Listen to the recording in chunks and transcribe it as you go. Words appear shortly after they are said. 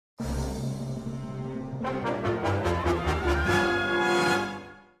My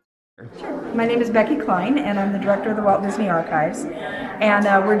name is Becky Cline, and I'm the director of the Walt Disney Archives. And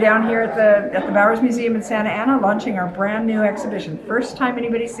we're down here at the Bowers Museum in Santa Ana launching our brand new exhibition. First time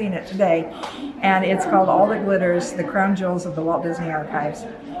anybody's seen it today. And it's called All That Glitters, the Crown Jewels of the Walt Disney Archives.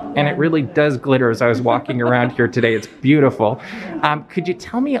 And it really does glitter as I was walking around here today. It's beautiful. Could you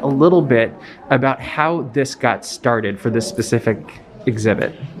tell me a little bit about how this got started for this specific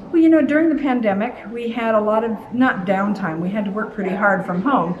exhibit? Well, you know, during the pandemic, we had a lot of, not downtime, we had to work pretty hard from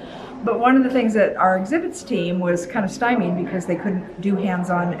home. But one of the things that our exhibits team was kind of stymied because they couldn't do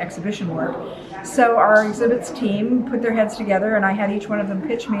hands-on exhibition work. So our exhibits team put their heads together, and I had each one of them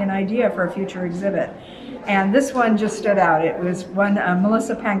pitch me an idea for a future exhibit. And this one just stood out. It was one,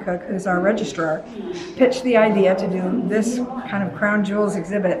 Melissa Pancook, who's our registrar, pitched the idea to do this kind of crown jewels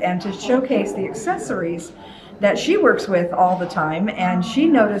exhibit and to showcase the accessories that she works with all the time. And she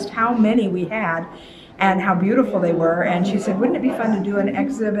noticed how many we had and how beautiful they were, and she said, wouldn't it be fun to do an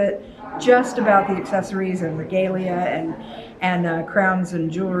exhibit just about the accessories and regalia and crowns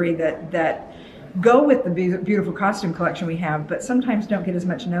and jewelry that go with the beautiful costume collection we have, but sometimes don't get as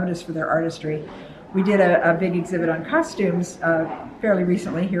much notice for their artistry. We did a big exhibit on costumes fairly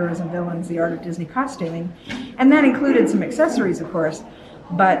recently, Heroes and Villains, the Art of Disney Costuming, and that included some accessories, of course.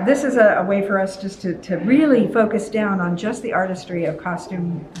 But this is a way for us just to really focus down on just the artistry of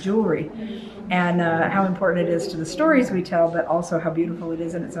costume jewelry and how important it is to the stories we tell, but also how beautiful it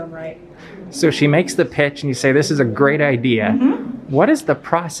is in its own right. So she makes the pitch and you say, this is a great idea. Mm-hmm. What is the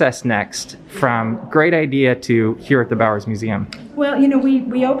process next from great idea to here at the Bowers Museum? Well, you know,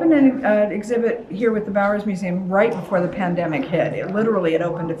 we opened an exhibit here with the Bowers Museum right before the pandemic hit. It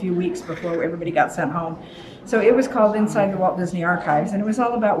opened a few weeks before everybody got sent home. So it was called Inside the Walt Disney Archives, and it was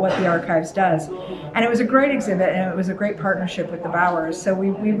all about what the archives does. And it was a great exhibit, and it was a great partnership with the Bowers. So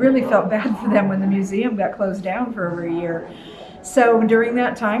we really felt bad for them when the museum got closed down for over a year. So during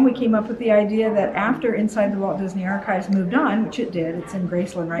that time, we came up with the idea that after Inside the Walt Disney Archives moved on, which it did, it's in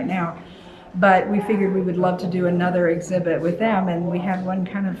Graceland right now, but we figured we would love to do another exhibit with them, and we had one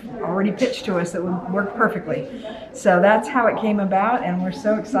kind of already pitched to us that would work perfectly. So that's how it came about, and we're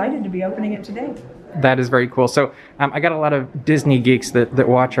so excited to be opening it today. That is very cool. So I got a lot of Disney geeks that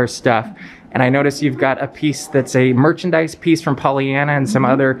watch our stuff, and I notice you've got a piece that's a merchandise piece from Pollyanna and some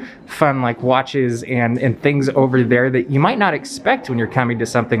other fun like watches and things over there that you might not expect when you're coming to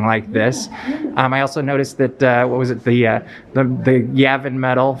something like this. I also noticed that, what was it, the Yavin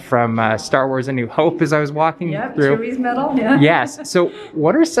medal from Star Wars A New Hope as I was walking through. Chewie's medal, yeah. Yes. So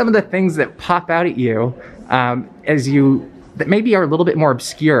what are some of the things that pop out at you that maybe are a little bit more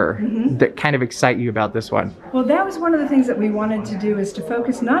obscure that kind of excite you about this one? Well, that was one of the things that we wanted to do, is to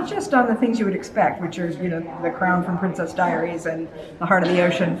focus not just on the things you would expect, which are, you know, the crown from Princess Diaries and the Heart of the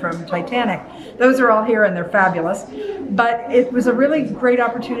Ocean from Titanic. Those are all here and they're fabulous. But it was a really great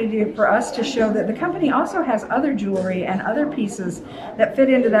opportunity for us to show that the company also has other jewelry and other pieces that fit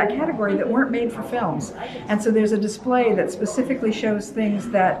into that category that weren't made for films. And so there's a display that specifically shows things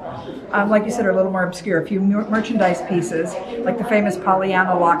that, like you said, are a little more obscure. A few merchandise pieces, like the famous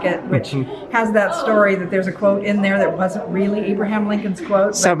Pollyanna locket, which has that story that there's a quote in there that wasn't really Abraham Lincoln's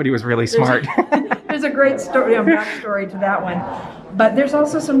quote. Somebody was really smart. There's a great story, backstory to that one. But there's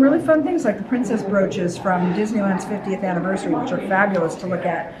also some really fun things like the princess brooches from Disneyland's 50th anniversary, which are fabulous to look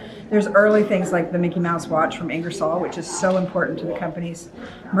at. There's early things like the Mickey Mouse watch from Ingersoll, which is so important to the company's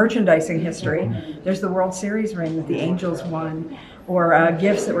merchandising history. There's the World Series ring that the Angels won, or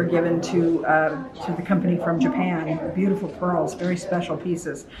gifts that were given to the company from Japan. Beautiful pearls, very special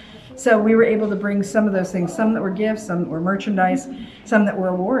pieces. So we were able to bring some of those things, some that were gifts, some that were merchandise, some that were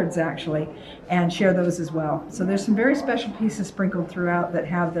awards actually, and share those as well. So there's some very special pieces sprinkled throughout that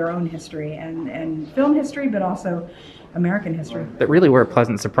have their own history and film history, but also American history. That really were a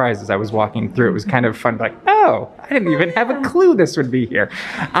pleasant surprise as I was walking through. It was kind of fun, like, oh, I didn't even have a clue this would be here.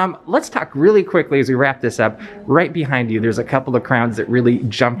 Let's talk really quickly as we wrap this up. Right behind you, there's a couple of crowns that really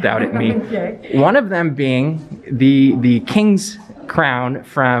jumped out at me. Okay. One of them being the King's crown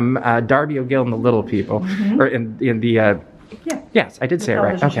from Darby O'Gill and the Little People, or in the yes, I did say it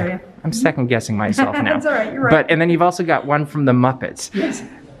right. Okay, I'm second guessing myself now. That's all right, you're right. And then you've also got one from the Muppets. Yes.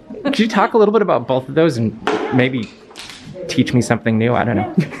 Could you talk a little bit about both of those and maybe teach me something new? I don't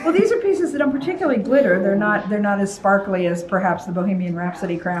know. Well, these are pieces that don't particularly glitter. They're not as sparkly as perhaps the Bohemian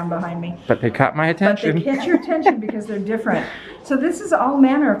Rhapsody crown behind me. But they caught my attention. But they catch your attention because they're different. So this is all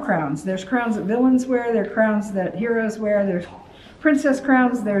manner of crowns. There's crowns that villains wear. There are crowns that heroes wear. There's princess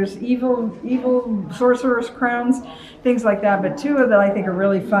crowns. There's evil sorcerers crowns, things like that. But two of them I think are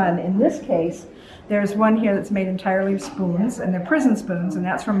really fun. In this case, There's one here that's made entirely of spoons, and they're prison spoons, and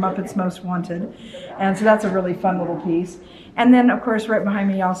that's from Muppets Most Wanted. And so that's a really fun little piece. And then, of course, right behind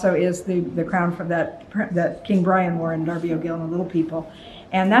me also is the crown from that King Brian wore in Darby O'Gill and the Little People.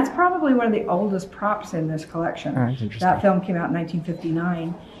 And that's probably one of the oldest props in this collection. Oh, that's interesting. That film came out in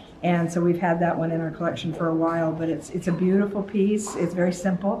 1959. And so we've had that one in our collection for a while, but it's a beautiful piece. It's very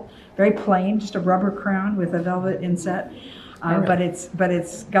simple, very plain, just a rubber crown with a velvet inset. But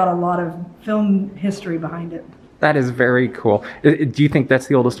it's got a lot of film history behind it. That is very cool. Do you think that's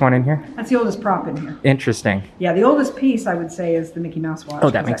the oldest one in here? That's the oldest prop in here. Interesting. Yeah, the oldest piece I would say is the Mickey Mouse watch.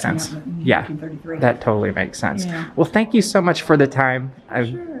 Oh, that makes sense. Yeah, 1933. that totally makes sense. Yeah. Well, thank you so much for the time.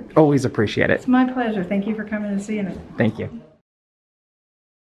 I always appreciate it. It's my pleasure. Thank you for coming and seeing it. Thank you.